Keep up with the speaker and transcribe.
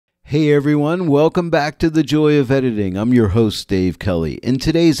Hey everyone, welcome back to The Joy of Editing. I'm your host, Dave Kelly. In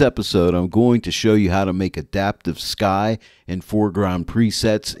today's episode, I'm going to show you how to make adaptive sky and foreground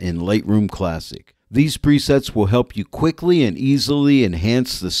presets in Lightroom Classic. These presets will help you quickly and easily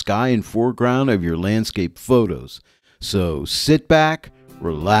enhance the sky and foreground of your landscape photos. So sit back,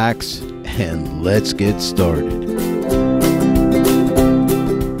 relax, and let's get started.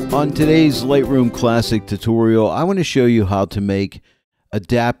 On today's Lightroom Classic tutorial, I want to show you how to make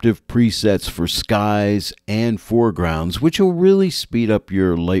adaptive presets for skies and foregrounds, which will really speed up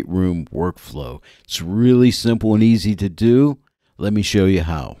your Lightroom workflow. It's really simple and easy to do. Let me show you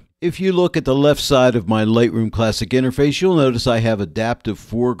how. If you look at the left side of my Lightroom Classic interface, you'll notice I have adaptive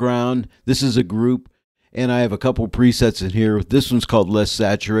foreground. This is a group, and I have a couple presets in here. This one's called less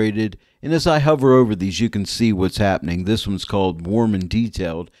saturated, and as I hover over these, you can see what's happening. This one's called warm and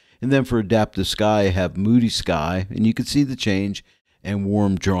detailed, and then for adaptive sky, I have moody sky, and you can see the change, and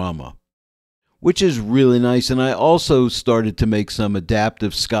warm drama, which is really nice. And I also started to make some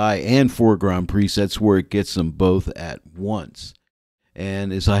adaptive sky and foreground presets where it gets them both at once.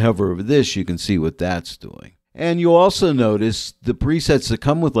 And as I hover over this, you can see what that's doing. And you'll also notice the presets that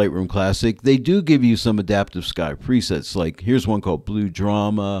come with Lightroom Classic, they do give you some adaptive sky presets. Like here's one called blue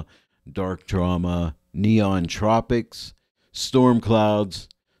drama, dark drama, neon tropics, storm clouds,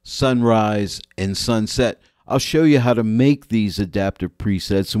 sunrise, and sunset. I'll show you how to make these adaptive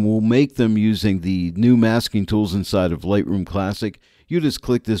presets, and we'll make them using the new masking tools inside of Lightroom Classic. You just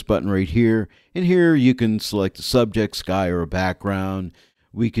click this button right here, and here you can select a subject, sky, or a background.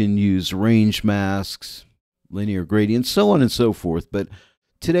 We can use range masks, linear gradients, so on and so forth. But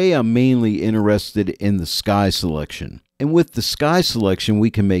today I'm mainly interested in the sky selection. And with the sky selection, we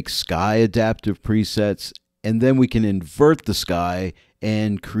can make sky adaptive presets, and then we can invert the sky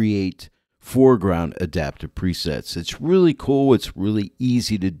and create foreground adaptive presets. It's really cool, it's really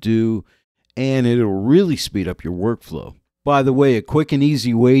easy to do, and it'll really speed up your workflow. By the way, a quick and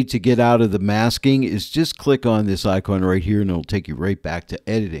easy way to get out of the masking is just click on this icon right here and it'll take you right back to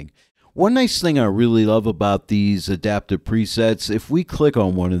editing. One nice thing I really love about these adaptive presets, if we click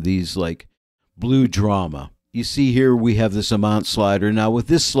on one of these like blue drama, you see here we have this amount slider. Now with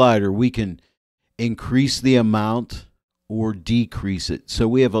this slider we can increase the amount or decrease it. So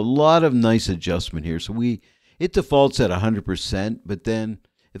we have a lot of nice adjustment here. So it defaults at 100%, but then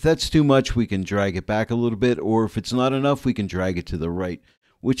if that's too much, we can drag it back a little bit, or if it's not enough, we can drag it to the right,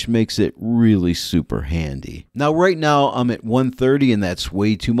 which makes it really super handy. Now, right now I'm at 130 and that's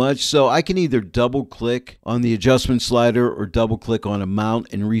way too much. So I can either double click on the adjustment slider or double click on amount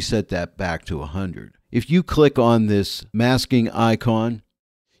and reset that back to 100. If you click on this masking icon,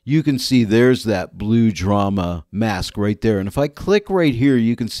 you can see there's that blue drama mask right there. And if I click right here,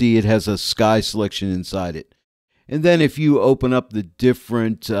 you can see it has a sky selection inside it. And then if you open up the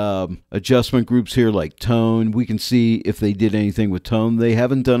different adjustment groups here like tone, we can see if they did anything with tone. They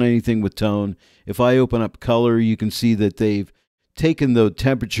haven't done anything with tone. If I open up color, you can see that they've taken the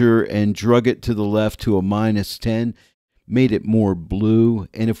temperature and drug it to the left to a -10, made it more blue.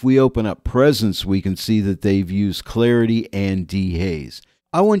 And if we open up presence, we can see that they've used clarity and dehaze.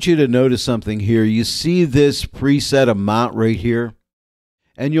 I want you to notice something here. You see this preset amount right here?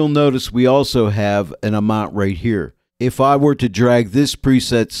 And you'll notice we also have an amount right here. If I were to drag this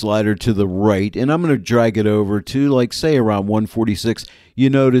preset slider to the right, and I'm going to drag it over to like say around 146, you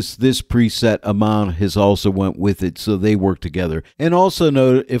notice this preset amount has also went with it, so they work together. And also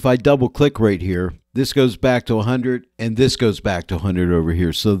note if I double click right here, this goes back to 100 and this goes back to 100 over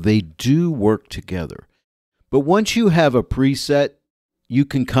here. So they do work together. But once you have a preset, you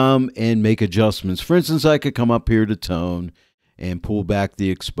can come and make adjustments. For instance, I could come up here to tone and pull back the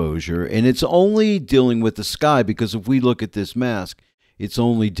exposure. And it's only dealing with the sky because if we look at this mask, it's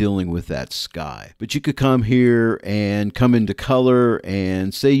only dealing with that sky. But you could come here and come into color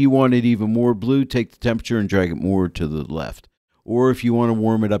and say you wanted even more blue, take the temperature and drag it more to the left. Or if you want to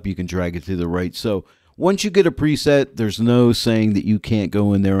warm it up, you can drag it to the right. So once you get a preset, there's no saying that you can't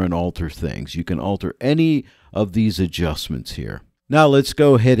go in there and alter things. You can alter any of these adjustments here. Now let's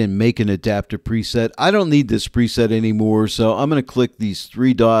go ahead and make an adaptive preset. I don't need this preset anymore, so I'm going to click these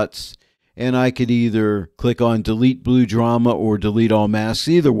three dots, and I could either click on delete blue drama or delete all masks.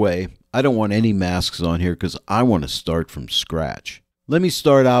 Either way, I don't want any masks on here because I want to start from scratch. Let me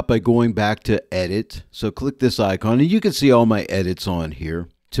start out by going back to edit. So click this icon, and you can see all my edits on here.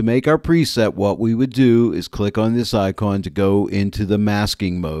 To make our preset, what we would do is click on this icon to go into the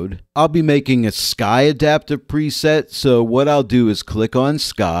masking mode. I'll be making a sky adaptive preset, so what I'll do is click on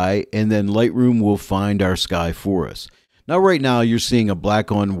sky, and then Lightroom will find our sky for us. Now right now you're seeing a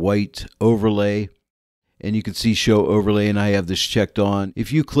black on white overlay, and you can see show overlay, and I have this checked on.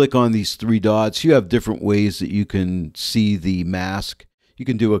 If you click on these three dots, you have different ways that you can see the mask. You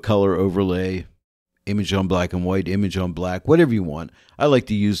can do a color overlay, image on black and white, image on black, whatever you want. I like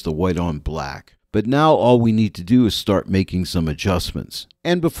to use the white on black. But now all we need to do is start making some adjustments.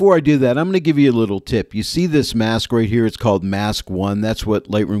 And before I do that, I'm going to give you a little tip. You see this mask right here? It's called Mask 1. That's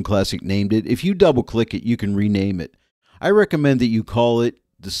what Lightroom Classic named it. If you double click it, you can rename it. I recommend that you call it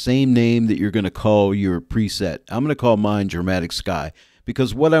the same name that you're going to call your preset. I'm going to call mine Dramatic Sky,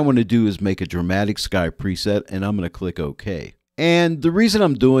 because what I want to do is make a Dramatic Sky preset, and I'm going to click OK. And the reason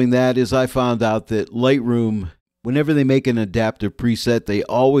I'm doing that is I found out that Lightroom, whenever they make an adaptive preset, they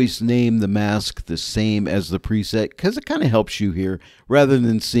always name the mask the same as the preset, because it kind of helps you here. Rather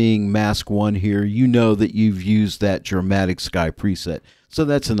than seeing Mask 1 here, you know that you've used that Dramatic Sky preset. So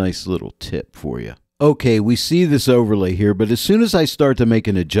that's a nice little tip for you. Okay, we see this overlay here, but as soon as I start to make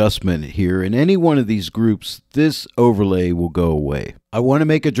an adjustment here in any one of these groups, this overlay will go away. I want to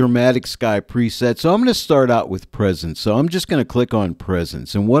make a Dramatic Sky preset, so I'm going to start out with Presence. So I'm just going to click on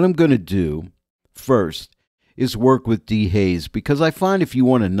Presence, and what I'm going to do first is work with dehaze, because I find if you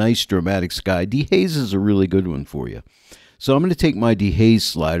want a nice Dramatic Sky, dehaze is a really good one for you. So I'm going to take my dehaze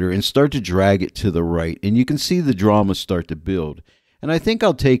slider and start to drag it to the right, and you can see the drama start to build. And I think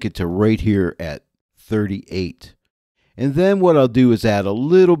I'll take it to right here at 38. And then what I'll do is add a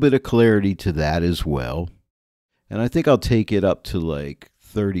little bit of clarity to that as well. And I think I'll take it up to like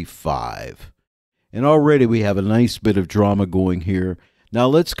 35. And already we have a nice bit of drama going here. Now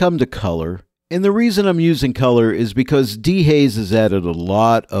let's come to color. And the reason I'm using color is because dehaze has added a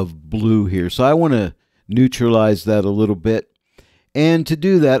lot of blue here. So I want to neutralize that a little bit. And to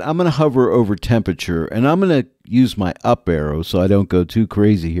do that, I'm going to hover over temperature. And I'm going to use my up arrow so I don't go too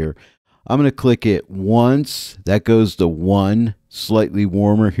crazy here. I'm going to click it once. That goes to 1, slightly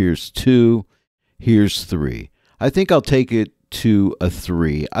warmer. Here's 2. Here's 3. I think I'll take it to a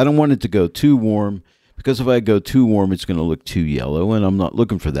 3. I don't want it to go too warm, because if I go too warm, it's going to look too yellow, and I'm not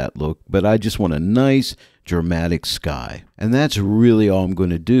looking for that look. But I just want a nice Dramatic Sky. And that's really all I'm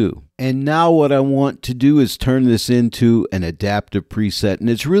going to do. And now what I want to do is turn this into an adaptive preset. And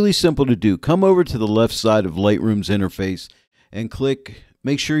it's really simple to do. Come over to the left side of Lightroom's interface and click.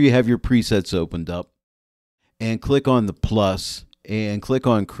 Make sure you have your presets opened up, and click on the plus and click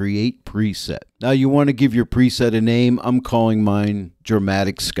on Create Preset. Now you want to give your preset a name. I'm calling mine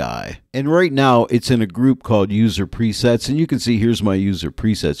Dramatic Sky. And right now it's in a group called User Presets, and you can see here's my user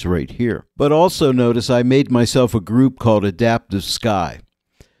presets right here. But also notice I made myself a group called Adaptive Sky.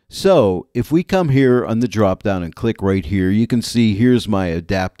 So if we come here on the drop down and click right here, you can see here's my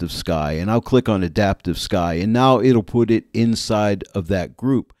Adaptive Sky, and I'll click on Adaptive Sky, and now it'll put it inside of that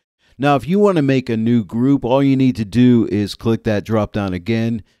group. Now if you want to make a new group, all you need to do is click that drop down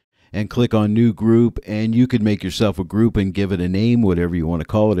again and click on New Group, and you can make yourself a group and give it a name, whatever you want to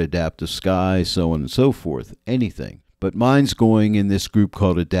call it, Adaptive Sky, so on and so forth, anything. But mine's going in this group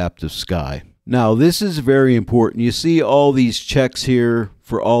called Adaptive Sky. Now this is very important. You see all these checks here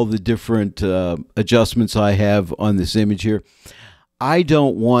for all the different adjustments I have on this image here. I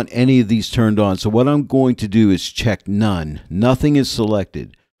don't want any of these turned on, so what I'm going to do is check none. Nothing is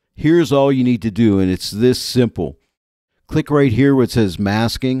selected. Here's all you need to do, and it's this simple. Click right here where it says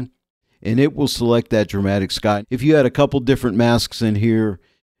masking, and it will select that Dramatic Sky. If you had a couple different masks in here,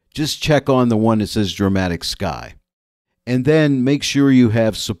 just check on the one that says Dramatic Sky. And then make sure you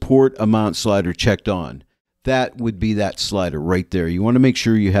have Support Amount Slider checked on. That would be that slider right there. You want to make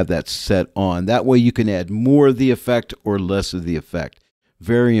sure you have that set on. That way you can add more of the effect or less of the effect.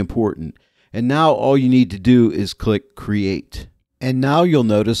 Very important. And now all you need to do is click Create. And now you'll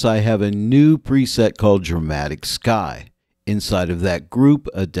notice I have a new preset called Dramatic Sky inside of that group,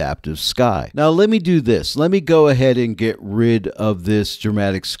 Adaptive Sky. Now let me do this. Let me go ahead and get rid of this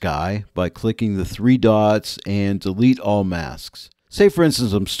Dramatic Sky by clicking the three dots and delete all masks. Say for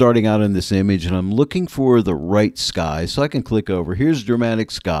instance I'm starting out in this image and I'm looking for the right sky, so I can click over. Here's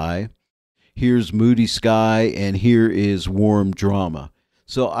Dramatic Sky, here's Moody Sky, and here is Warm Drama.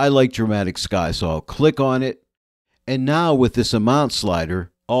 So I like Dramatic Sky, so I'll click on it. And now with this amount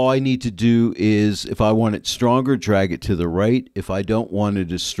slider, all I need to do is, if I want it stronger, drag it to the right. If I don't want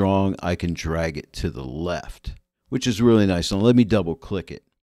it as strong, I can drag it to the left, which is really nice. Now let me double click it.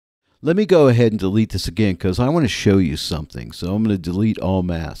 Let me go ahead and delete this again because I want to show you something. So I'm going to delete all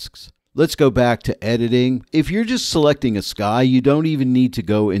masks. Let's go back to editing. If you're just selecting a sky, you don't even need to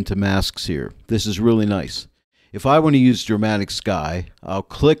go into masks here. This is really nice. If I want to use Dramatic Sky, I'll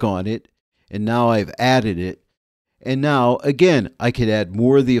click on it, and now I've added it. And now, again, I could add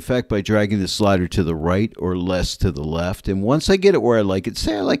more of the effect by dragging the slider to the right or less to the left. And once I get it where I like it,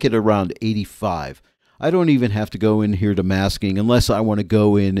 say I like it around 85, I don't even have to go in here to masking unless I want to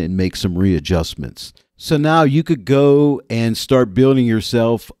go in and make some readjustments. So now you could go and start building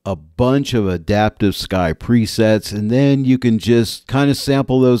yourself a bunch of adaptive sky presets, and then you can just kind of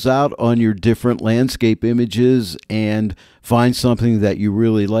sample those out on your different landscape images and find something that you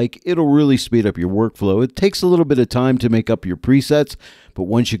really like. It'll really speed up your workflow. It takes a little bit of time to make up your presets, but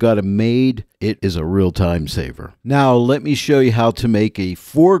once you got them made, it is a real time saver. Now let me show you how to make a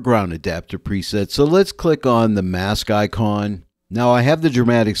foreground adaptive preset. So let's click on the mask icon. Now I have the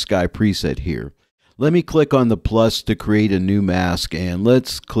dramatic sky preset here. Let me click on the plus to create a new mask, and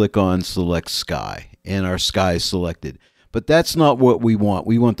let's click on select sky, and our sky is selected. But that's not what we want.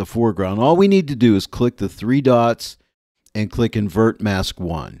 We want the foreground. All we need to do is click the three dots and click invert mask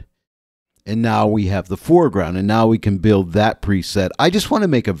 1. And now we have the foreground, and now we can build that preset. I just want to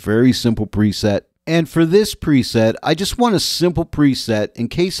make a very simple preset. And for this preset, I just want a simple preset in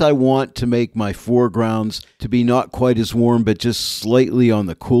case I want to make my foregrounds to be not quite as warm, but just slightly on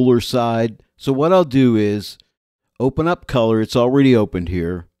the cooler side. So what I'll do is open up color. It's already opened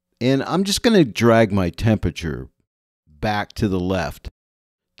here. And I'm just going to drag my temperature back to the left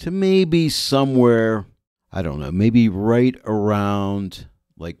to maybe somewhere, I don't know, maybe right around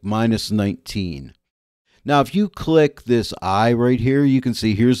like -19. Now, if you click this eye right here, you can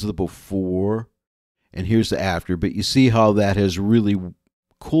see here's the before and here's the after. But you see how that has really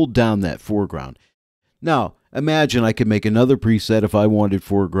cooled down that foreground. Now, imagine I could make another preset if I wanted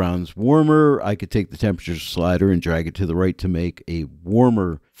foregrounds warmer. I could take the temperature slider and drag it to the right to make a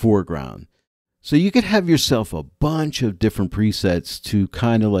warmer foreground. So you could have yourself a bunch of different presets to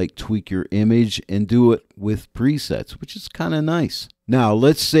kind of like tweak your image and do it with presets, which is kind of nice. Now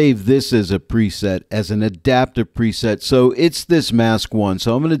let's save this as a preset, as an adaptive preset. So it's this mask 1.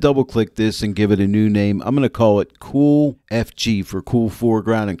 So I'm going to double click this and give it a new name. I'm going to call it Cool FG for Cool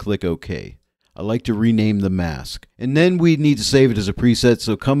Foreground and click OK. I like to rename the mask. And then we need to save it as a preset.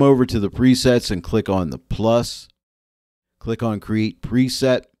 So come over to the presets and click on the plus. Click on Create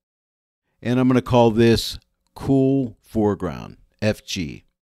Preset. And I'm going to call this Cool Foreground, FG.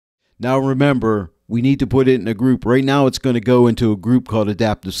 Now remember, we need to put it in a group. Right now it's going to go into a group called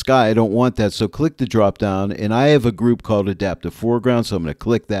Adaptive Sky. I don't want that, so click the drop down. And I have a group called Adaptive Foreground, so I'm going to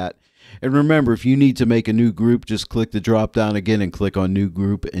click that. And remember, if you need to make a new group, just click the drop down again and click on New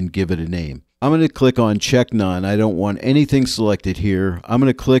Group and give it a name. I'm going to click on Check None. I don't want anything selected here. I'm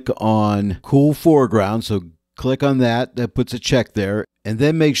going to click on Cool Foreground, so click on that. That puts a check there. And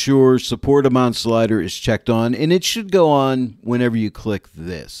then make sure Support Amount Slider is checked on, and it should go on whenever you click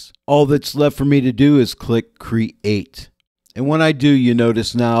this. All that's left for me to do is click Create. And when I do, you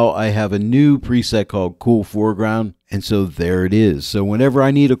notice now I have a new preset called Cool Foreground. And so there it is. So whenever I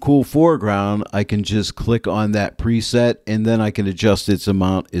need a cool foreground, I can just click on that preset, and then I can adjust its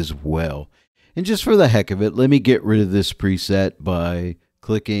amount as well. And just for the heck of it, let me get rid of this preset by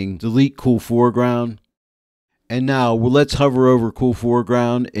clicking Delete Cool Foreground. And now let's hover over Cool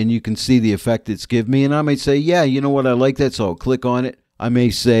Foreground, and you can see the effect it's given me. And I might say, yeah, you know what, I like that, so I'll click on it. I may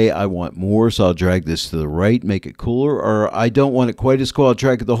say I want more, so I'll drag this to the right, make it cooler. Or I don't want it quite as cool, I'll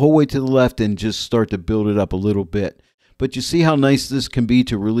drag it the whole way to the left and just start to build it up a little bit. But you see how nice this can be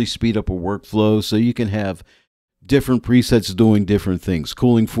to really speed up a workflow, so you can have different presets doing different things.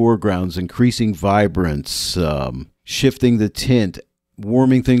 Cooling foregrounds, increasing vibrance, shifting the tint,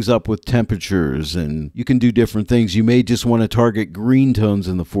 warming things up with temperatures, and you can do different things. You may just want to target green tones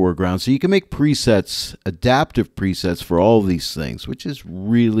in the foreground, so you can make presets, adaptive presets for all of these things, which is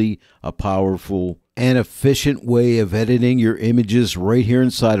really a powerful and efficient way of editing your images right here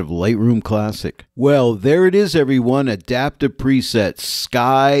inside of Lightroom Classic. Well, there it is, everyone. Adaptive presets,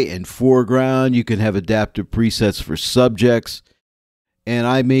 sky and foreground. You can have adaptive presets for subjects. And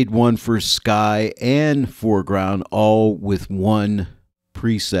I made one for sky and foreground, all with one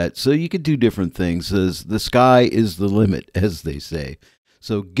preset. So you can do different things, as the sky is the limit, as they say.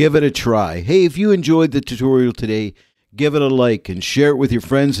 So give it a try. Hey, if you enjoyed the tutorial today, give it a like and share it with your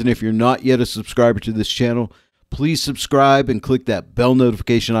friends. And if you're not yet a subscriber to this channel, please subscribe and click that bell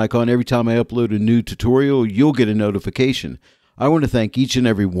notification icon. Every time I upload a new tutorial, you'll get a notification. I want to thank each and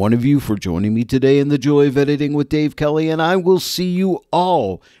every one of you for joining me today in the joy of editing with Dave Kelly, and I will see you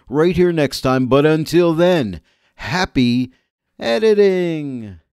all right here next time. But until then, happy editing!